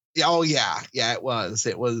 trip. oh yeah, it was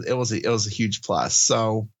a huge plus.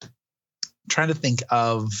 So trying to think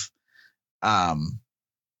of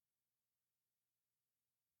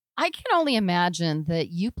I can only imagine that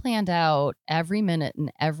you planned out every minute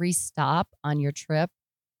and every stop on your trip.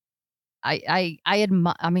 I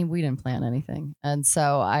mean, we didn't plan anything. And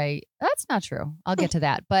so that's not true. I'll get to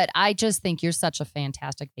that. But I just think you're such a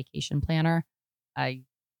fantastic vacation planner. I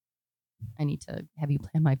need to have you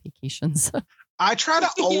plan my vacations. I try to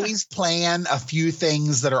always plan a few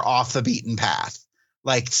things that are off the beaten path,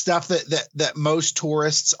 like stuff that most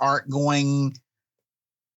tourists aren't going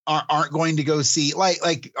to go see, like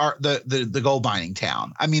the gold mining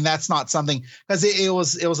town. I mean, that's not something, because it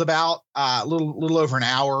was about a little over an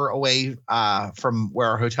hour away from where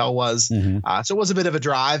our hotel was. Mhm. So it was a bit of a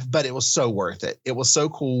drive, but it was so worth it. It was so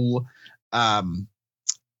cool to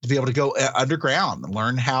be able to go underground and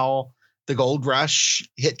learn how the gold rush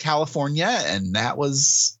hit California. And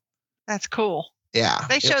That's cool. yeah,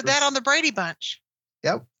 They showed that on the Brady Bunch.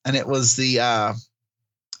 Yep. And it was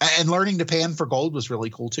and learning to pan for gold was really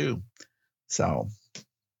cool too. So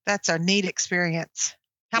That's a neat experience.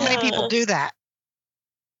 How many people Yeah. do that?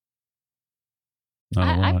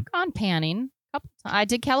 Not a lot. I've gone panning a couple times. I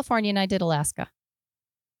did California and I did Alaska.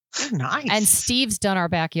 Oh, nice. And Steve's done our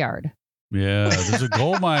backyard. Yeah, there's a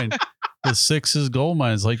gold mine. The Sixes gold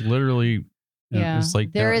mine is like literally. Yeah. It's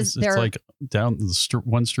like It's like down the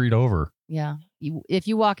one street over. Yeah. If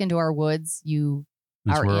you walk into our woods, you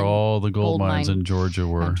That's are where in all the gold mines mine in Georgia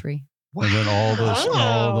were. country. And then all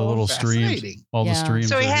the little streams, fascinating. all the Yeah. streams.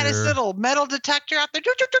 So he are had his here. little metal detector out there.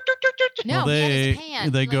 No, Well, he had his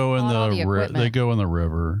pan. they He, go in bought all the equipment. they go in the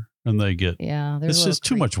river and they get. Yeah, there's It's a little just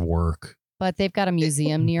too creek. much work. But they've got a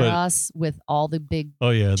museum near But- us with all the big, Oh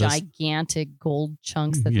yeah, that's gigantic gold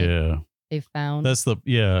chunks that yeah. they've found. That's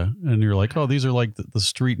and you're like, oh, these are like the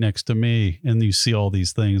street next to me, and you see all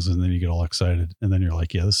these things, and then you get all excited, and then you're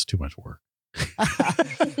like, yeah, this is too much work.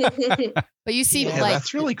 But you see, Yeah,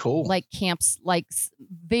 that's really cool. like camps, like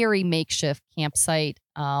very makeshift campsite,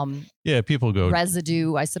 Yeah, people go,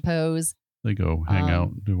 residue, I suppose. they go hang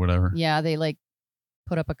out, do whatever. Yeah, they like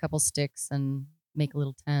put up a couple sticks and make a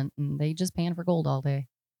little tent, and they just pan for gold all day.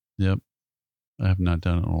 Yep, I have not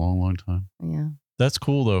done it in a long, long time. Yeah. That's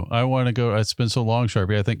cool though. I want to go. It's been so long,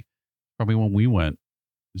 Sharpie. I think probably when we went,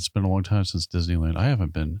 it's been a long time since Disneyland. I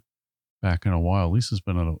haven't been back in a while. Lisa's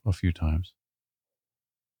been a few times.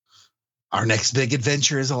 Our next big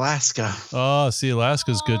adventure is Alaska. Oh, see,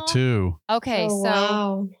 Alaska's good Aw. too. Okay, Oh, so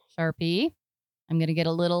wow. Sharpie, I'm gonna get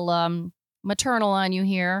a little maternal on you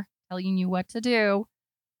here, telling you what to do.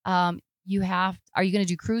 Are you gonna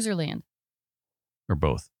do cruise or land? Or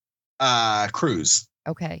both. Cruise.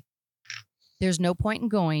 Okay. There's no point in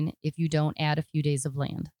going if you don't add a few days of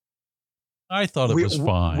land. I thought it was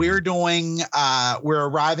fine. We're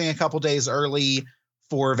arriving a couple days early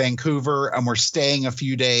for Vancouver, and we're staying a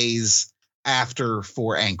few days after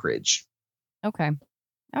for Anchorage. Okay.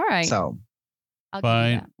 All right. So I'll give you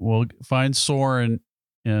Fine. that. We'll find Soren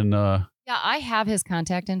and Yeah, I have his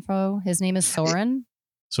contact info. His name is Soren.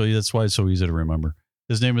 so that's why it's so easy to remember.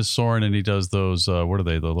 His name is Soren, and he does those. What are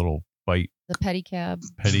they? The little bite The pedicab.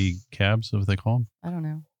 petty cabs, what they call them. I don't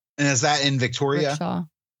know. and is that in Victoria? Rickshaw.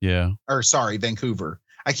 Yeah. Or sorry, Vancouver.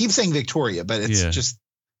 I keep saying Victoria, but it's Yeah. just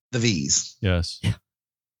the V's. Yes.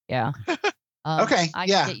 Yeah. Okay, I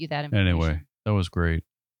yeah. can get you that information. Anyway, that was great.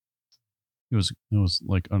 It was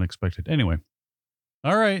like unexpected. Anyway.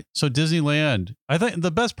 All right. So Disneyland. I think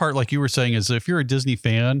the best part, like you were saying, is if you're a Disney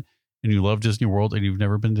fan and you love Disney World and you've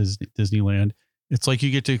never been to Disneyland, it's like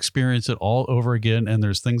you get to experience it all over again. And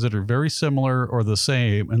there's things that are very similar or the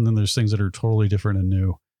same, and then there's things that are totally different and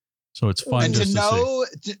new. So it's fun And just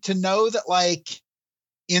to know that, like,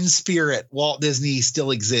 in spirit, Walt Disney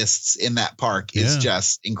still exists in that park is Yeah.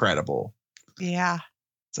 just incredible. Yeah.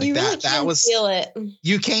 It's like You really that can was feel it.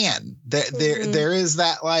 you can. Mhm. There is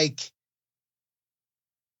that, like,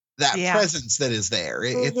 that Yeah. presence that is there.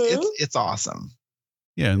 It's awesome.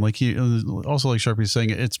 Yeah, and like he also, like Sharpie's saying,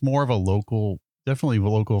 it's more of a definitely a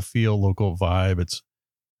local feel, local vibe. It's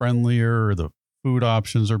friendlier. The food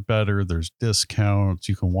options are better. There's discounts.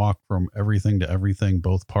 You can walk from everything to everything.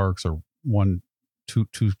 Both parks are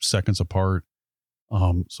 2 seconds apart.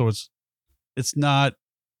 So it's not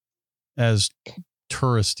as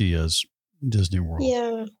touristy as Disney World.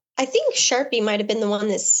 Yeah. I think Sharpie might have been the one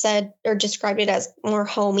that said or described it as more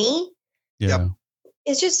homey. Yeah. Yep.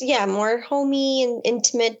 It's just, more homey and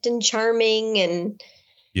intimate and charming and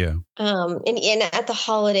Yeah. and at the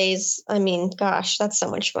holidays, I mean, gosh, that's so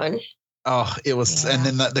much fun. Oh, it was, Yeah. and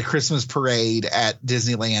then the Christmas parade at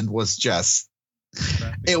Disneyland was just,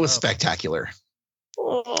 it was spectacular.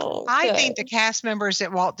 Oh, I think the good. cast members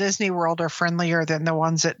at Walt Disney World are friendlier than the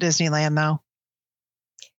ones at Disneyland, though.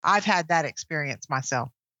 I've had that experience myself.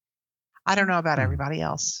 I don't know about everybody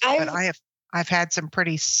else, but I've had some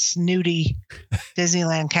pretty snooty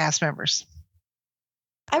Disneyland cast members.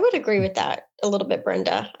 I would agree with that a little bit,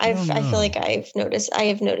 Brenda. I feel like I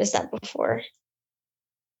have noticed that before.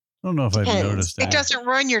 I don't know if I've Depends. noticed that. It doesn't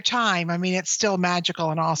ruin your time. I mean, it's still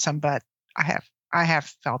magical and awesome, but I have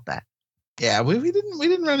felt that. Yeah, we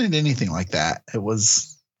didn't run into anything like that. It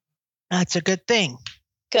was, That's a good thing.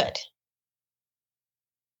 Good.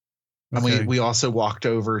 and Okay. we also walked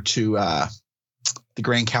over to the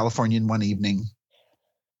Grand Californian one evening.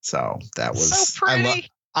 So that was So pretty.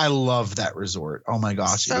 I love that resort. Oh my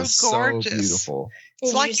gosh, So it was gorgeous. so beautiful.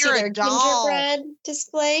 It's Did like you see you're a their doll. gingerbread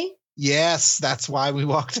display? Yes, that's why we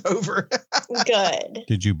walked over. Good.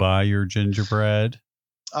 Did you buy your gingerbread?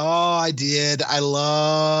 Oh, I did. I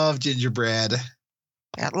love gingerbread.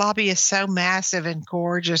 That lobby is so massive and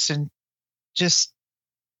gorgeous and just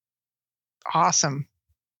awesome.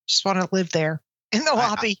 Just want to live there in the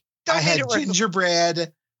lobby. Don't I need had a room.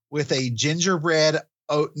 gingerbread with a gingerbread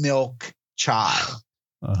oat milk chai.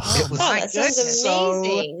 Oh, It was Oh, my that sounds goodness.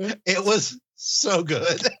 amazing. It was so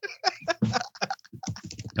good.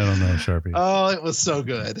 I don't know, Sharpie. Oh, it was so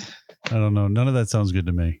good. I don't know. None of that sounds good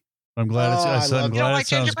to me. I'm glad Oh, I love I'm it. You don't glad like it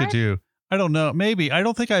sounds good gingerbread? to you. I don't know. Maybe. I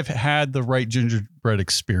don't think I've had the right gingerbread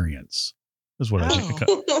experience. Is what I think.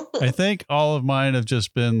 I think all of mine have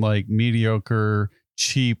just been like mediocre,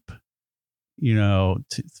 cheap,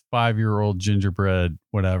 5-year-old gingerbread,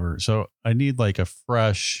 whatever. So I need like a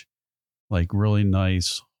fresh, like really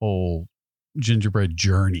nice whole gingerbread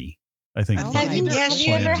journey. I think. Oh, Have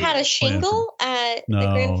you ever had a shingle at the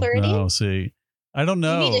Grand Floridian? No, see, I don't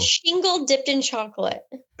know. You need a shingle dipped in chocolate.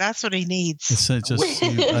 That's what he needs. It's just, You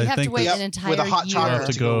I have to think wait Yep, an entire with a hot year. we'll chocolate have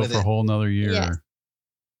to to go go with for a it. whole nother year. Yes.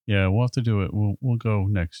 Yeah, we'll have to do it. We'll go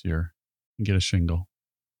next year and get a shingle.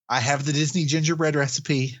 I have the Disney gingerbread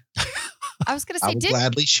recipe. I was going to I say, will Steve,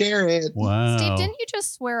 gladly share it. Wow. didn't you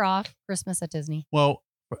just swear off Christmas at Disney? Well,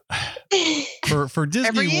 for Disney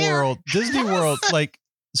Every year. World,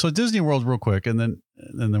 so Disney World real quick, and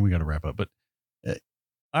then we got to wrap up. But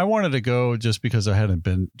I wanted to go just because I hadn't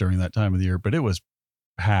been during that time of the year, but it was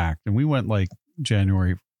packed, and we went like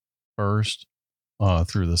January 1st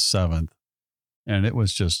through the 7th. And it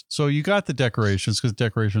was just, so you got the decorations because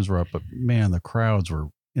decorations were up, but man, the crowds were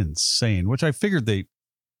insane, which I figured they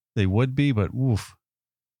would be, but oof.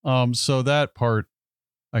 So that part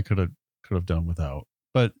I could have done without.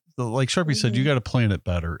 But like Sharpie said, you got to plan it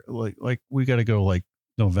better. Like we got to go like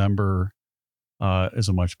November is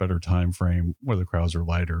a much better time frame where the crowds are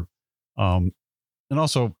lighter. And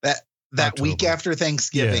also That week October. after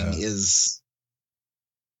Thanksgiving Yeah. is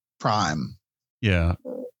prime. Yeah.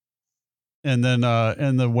 And then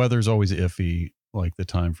and the weather's always iffy, like the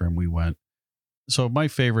time frame we went. So my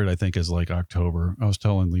favorite, I think, is like October. I was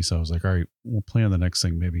telling Lisa, I was like, all right, we'll plan the next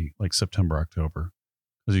thing maybe like September, October.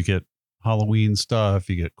 Because you get Halloween stuff,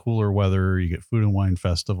 you get cooler weather, you get food and wine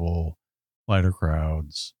festival, lighter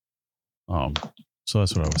crowds. So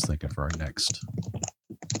that's what I was thinking for our next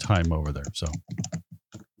time over there. So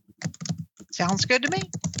Sounds good to me.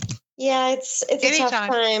 Yeah, it's a tough Anytime.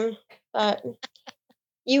 time, but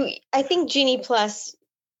I think Genie Plus.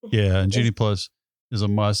 yeah, and Genie Plus is a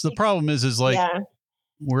must. The problem is like yeah.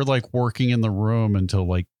 we're like working in the room until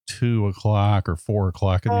like 2:00 or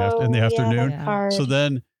 4:00 in the afternoon. that's hard. So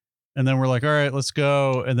then we're like, all right, let's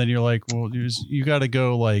go. And then you're like, well, you got to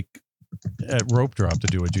go like at rope drop to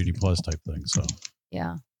do a Genie Plus type thing. So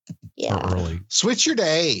Yeah. yeah. or early. Switch your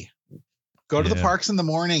day. Go to the Yeah. parks in the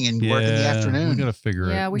morning and work in the We afternoon. got to figure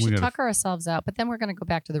it. Yeah, we should gotta- tuck ourselves out, but then we're going to go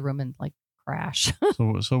back to the room and like crash.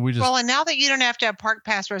 So we just Well, and now that you don't have to have park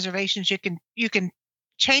pass reservations, you can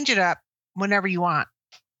change it up whenever you want.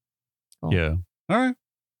 Cool. yeah. All right.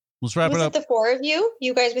 Let's wrap Was it it up. the four of you?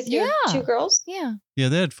 You guys with your Yeah. two girls? Yeah. Yeah,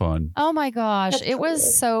 they had fun. Oh my gosh. That's It was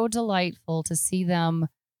cool. so delightful to see them.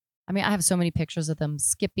 I mean, I have so many pictures of them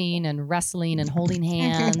skipping and wrestling and holding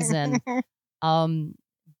hands. And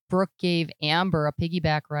Brooke gave Amber a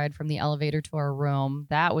piggyback ride from the elevator to our room.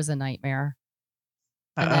 That was a nightmare.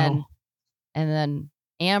 And then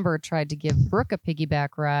Amber tried to give Brooke a piggyback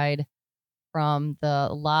ride from the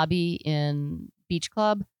lobby in Beach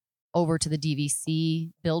Club over to the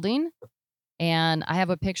DVC building. And I have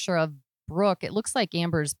a picture of Brooke. It looks like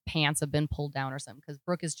Amber's pants have been pulled down or something because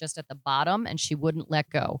Brooke is just at the bottom and she wouldn't let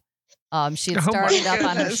go. She had Oh my started up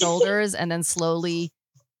on her goodness. shoulders and then slowly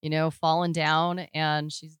falling down,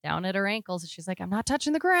 and she's down at her ankles. And she's like, I'm not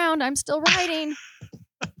touching the ground. I'm still riding.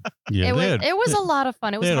 Yeah, it was a lot of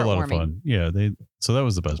fun. It was they had a lot of heartwarming. fun. Yeah, so that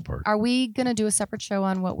was the best part. Are we going to do a separate show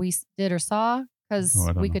on what we did or saw? Because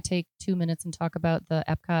we know. could take 2 minutes and talk about the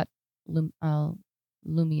Epcot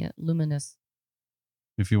Luminous.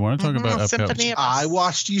 If you want to talk about Epcot, I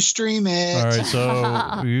watched you stream it. All right,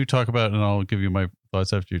 so you talk about it, and I'll give you my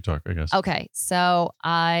thoughts after you talk, I guess. Okay, so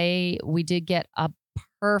we did get a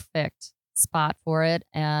perfect spot for it,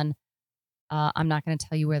 and I'm not going to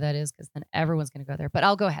tell you where that is because then everyone's going to go there. But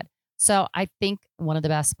I'll go ahead. So I think one of the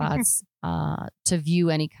best spots to view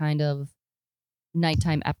any kind of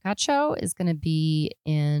nighttime Epcot show is going to be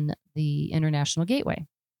in the International Gateway,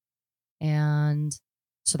 and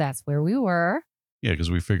so that's where we were. Yeah,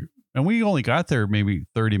 because we figured, and we only got there maybe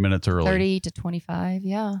 30 minutes early. 30 to 25,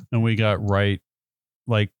 yeah. And we got right,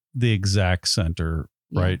 like the exact center,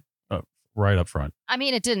 right up front. I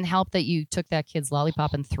mean, it didn't help that you took that kid's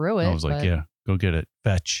lollipop and threw it. I was like, yeah, go get it.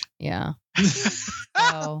 Fetch. Yeah.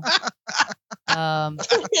 So,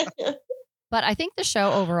 but I think the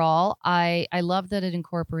show overall, I love that it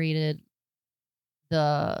incorporated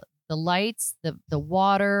the lights, the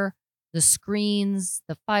water, the screens,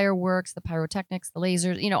 the fireworks, the pyrotechnics, the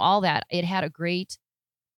lasers, all that.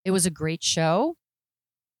 It was a great show.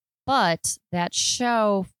 But that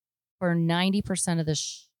show for 90%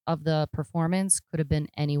 of the performance could have been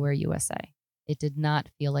anywhere USA. It did not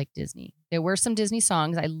feel like Disney. There were some Disney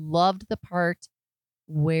songs. I loved the part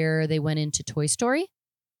where they went into Toy Story.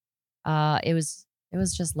 It was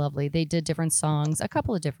just lovely. They did different songs, a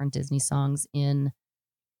couple of different Disney songs I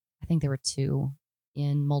think there were 2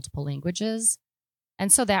 in multiple languages.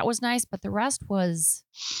 And so that was nice, but the rest was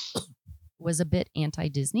a bit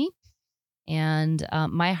anti-Disney. And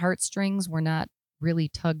my heartstrings were not really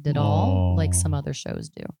tugged at all like some other shows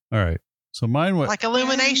do. All right. So mine was like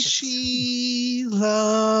Illumination. She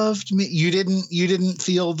loved me. You didn't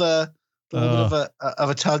feel the little bit of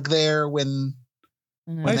a tug there when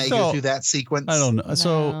they go through that sequence. I don't know. No.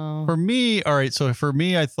 So for me,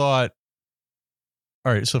 I thought,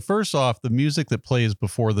 all right. So first off, the music that plays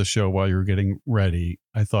before the show while you're getting ready,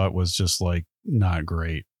 I thought was just like not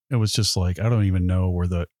great. It was just like, I don't even know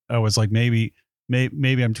I was like, maybe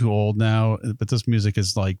I'm too old now, but this music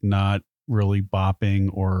is like not really bopping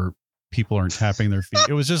or people aren't tapping their feet.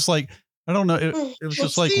 It was just like, I don't know. It was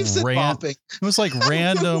just like it was like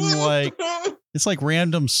random, like it's like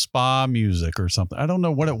random spa music or something. I don't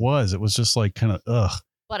know what it was. It was just like kind of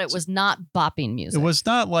But it was not bopping music. It was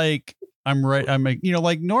not like I'm like,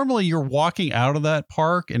 like normally you're walking out of that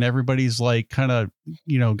park and everybody's like kind of,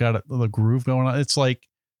 got the groove going on. It's like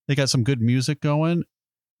they got some good music going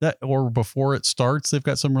or before it starts, they've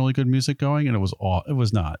got some really good music going, and it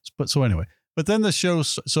was not. But so anyway, but then the show,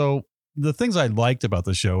 so the things I liked about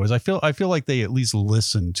the show is I feel like they at least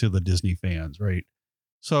listen to the Disney fans, right?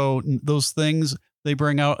 So those things, they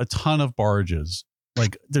bring out a ton of barges,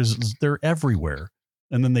 like they're everywhere,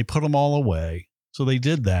 and then they put them all away. So they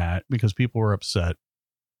did that because people were upset,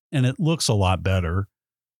 and it looks a lot better.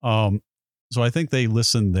 So I think they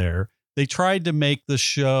listened there. They tried to make the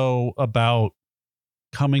show about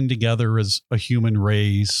coming together as a human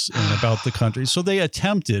race and about the country. So they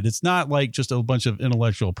attempted. It's not like just a bunch of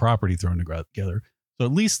intellectual property thrown together. So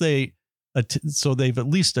at least they've at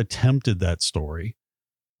least attempted that story.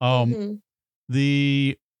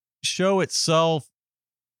 The show itself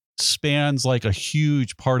spans like a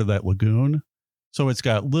huge part of that lagoon. So it's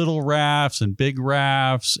got little rafts and big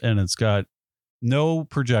rafts, and it's got no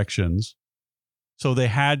projections. So they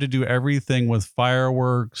had to do everything with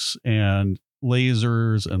fireworks and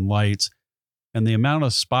lasers and lights, and the amount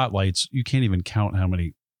of spotlights, you can't even count how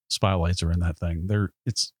many spotlights are in that thing.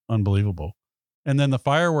 It's unbelievable. And then the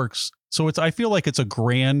fireworks. So I feel like it's a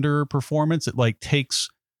grander performance. It like takes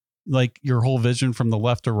like your whole vision from the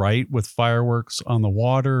left to right with fireworks on the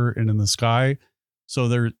water and in the sky. So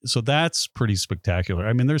that's pretty spectacular.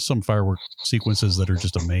 I mean, there's some firework sequences that are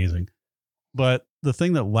just amazing, but the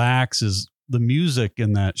thing that lacks is the music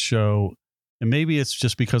in that show. And maybe it's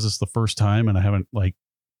just because it's the first time and I haven't like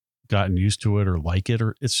gotten used to it or like it,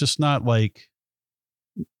 or it's just not like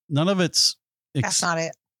none of it's. That's not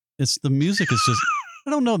it. It's the music is just,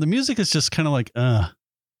 I don't know. The music is just kind of like, and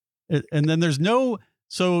then there is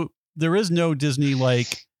no Disney,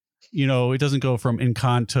 like, it doesn't go from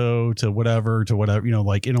Encanto to whatever,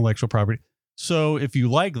 like intellectual property. So if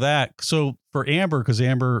you like that, so for Amber, because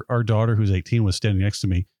Amber, our daughter who's 18 was standing next to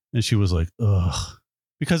me and she was like, ugh.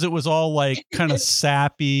 Because it was all like kind of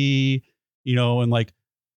sappy, and like,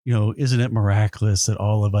 isn't it miraculous that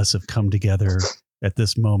all of us have come together at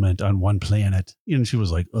this moment on one planet? And she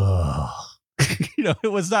was like, ugh.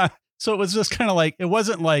 it was not. So it was just kind of like, it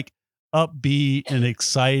wasn't like upbeat and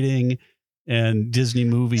exciting and Disney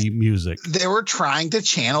movie music. They were trying to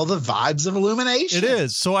channel the vibes of Illumination. It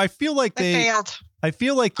is. So I feel like They failed. I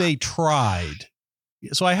feel like they tried.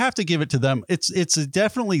 So I have to give it to them. It's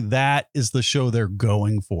definitely that is the show they're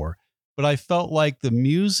going for. But I felt like the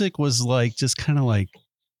music was like just kind of like,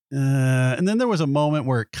 and then there was a moment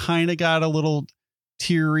where it kind of got a little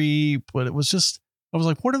teary, but it was just, I was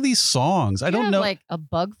like, what are these songs? I don't know. Like a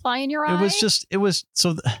bug fly in your eye. It was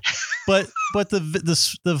so, but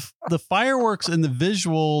the fireworks and the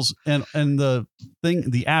visuals and the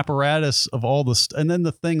thing, the apparatus of all this, and then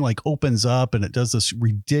the thing like opens up and it does this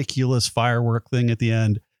ridiculous firework thing at the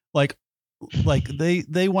end. Like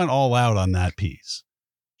they went all out on that piece.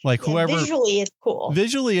 Like whoever visually it's cool.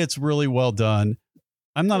 Visually, it's really well done.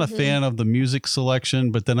 I'm not a fan of the music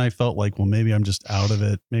selection, but then I felt like, well, maybe I'm just out of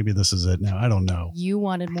it. Maybe this is it now. I don't know. You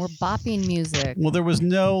wanted more bopping music. Well, there was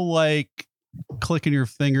no like clicking your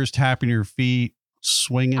fingers, tapping your feet,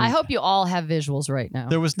 swinging. I hope you all have visuals right now.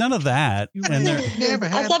 There was none of that. And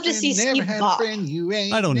I'd love to see Steve bop.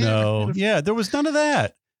 I don't know. Yeah, there was none of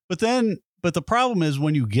that. But the problem is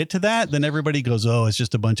when you get to that, then everybody goes, oh, it's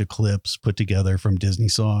just a bunch of clips put together from Disney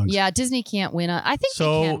songs. Yeah, Disney can't win. I think they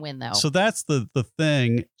can win, though. So that's the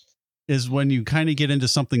thing is when you kind of get into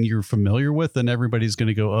something you're familiar with, then everybody's going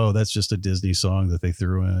to go, oh, that's just a Disney song that they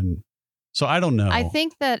threw in. So I don't know. I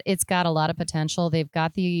think that it's got a lot of potential. They've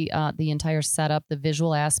got the entire setup, the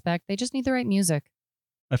visual aspect. They just need the right music.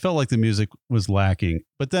 I felt like the music was lacking.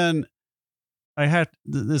 But then I had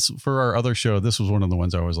this for our other show. This was one of the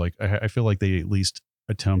ones I was like, I feel like they at least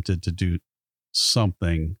attempted to do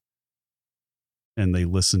something and they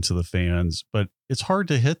listened to the fans, but it's hard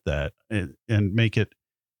to hit that and make it,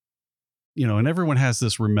 and everyone has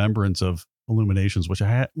this remembrance of Illuminations, which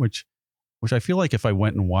I feel like if I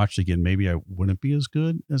went and watched again, maybe I wouldn't be as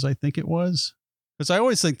good as I think it was. Because I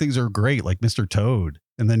always think things are great, like Mr. Toad.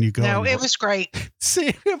 And then you go, no, it was great.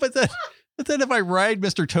 See, but then if I ride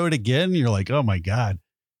Mr. Toad again, you're like, oh my God,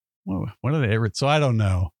 what did I ever? So I don't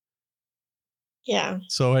know. Yeah.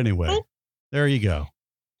 So anyway, there you go.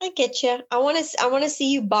 I get you. I want to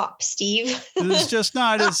see you bop, Steve. It's just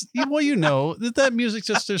not as well, that music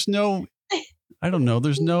just, there's no, I don't know.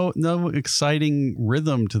 There's no exciting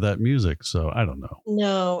rhythm to that music. So I don't know.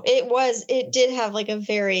 No, it did have like a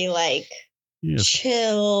very like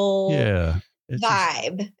chill. Yeah.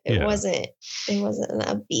 Vibe. It wasn't an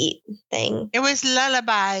upbeat thing. It was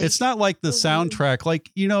lullaby. It's not like the soundtrack, like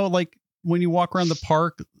when you walk around the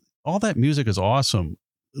park, all that music is awesome.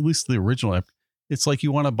 At least the original. It's like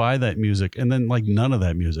you want to buy that music, and then like none of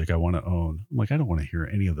that music I want to own. I'm like, I don't want to hear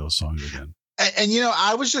any of those songs again. And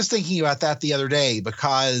I was just thinking about that the other day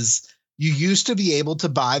because you used to be able to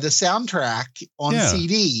buy the soundtrack on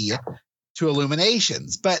CD to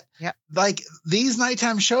Illuminations, but like these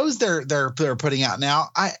nighttime shows they're putting out now,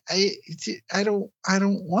 I don't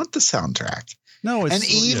want the soundtrack. No, it's, and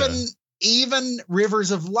even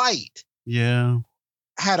Rivers of Light,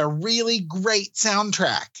 had a really great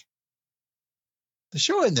soundtrack. The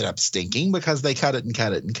show ended up stinking because they cut it.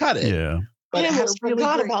 Yeah, but I almost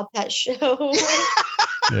forgot about that show.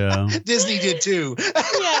 Yeah, Disney did too.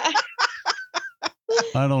 Yeah.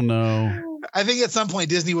 I don't know. I think at some point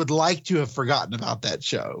Disney would like to have forgotten about that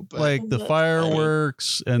show. But like the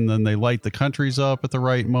fireworks, and then they light the countries up at the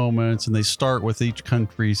right moments, and they start with each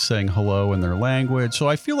country saying hello in their language. So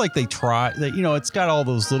I feel like they try that, it's got all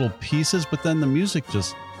those little pieces, but then the music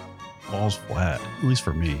just falls flat, at least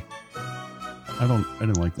for me. I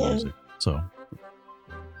didn't like the music. So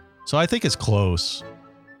I think it's close.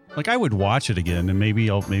 Like I would watch it again, and maybe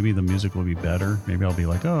the music will be better. Maybe I'll be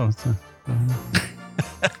like, oh, it's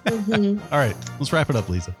All right, let's wrap it up,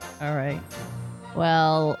 Lisa. All right.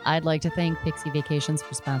 Well, I'd like to thank Pixie Vacations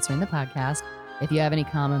for sponsoring the podcast. If you have any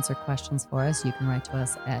comments or questions for us, you can write to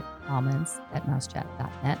us at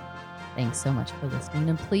comments@mousechat.net. Thanks so much for listening,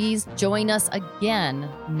 and please join us again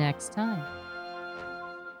next time.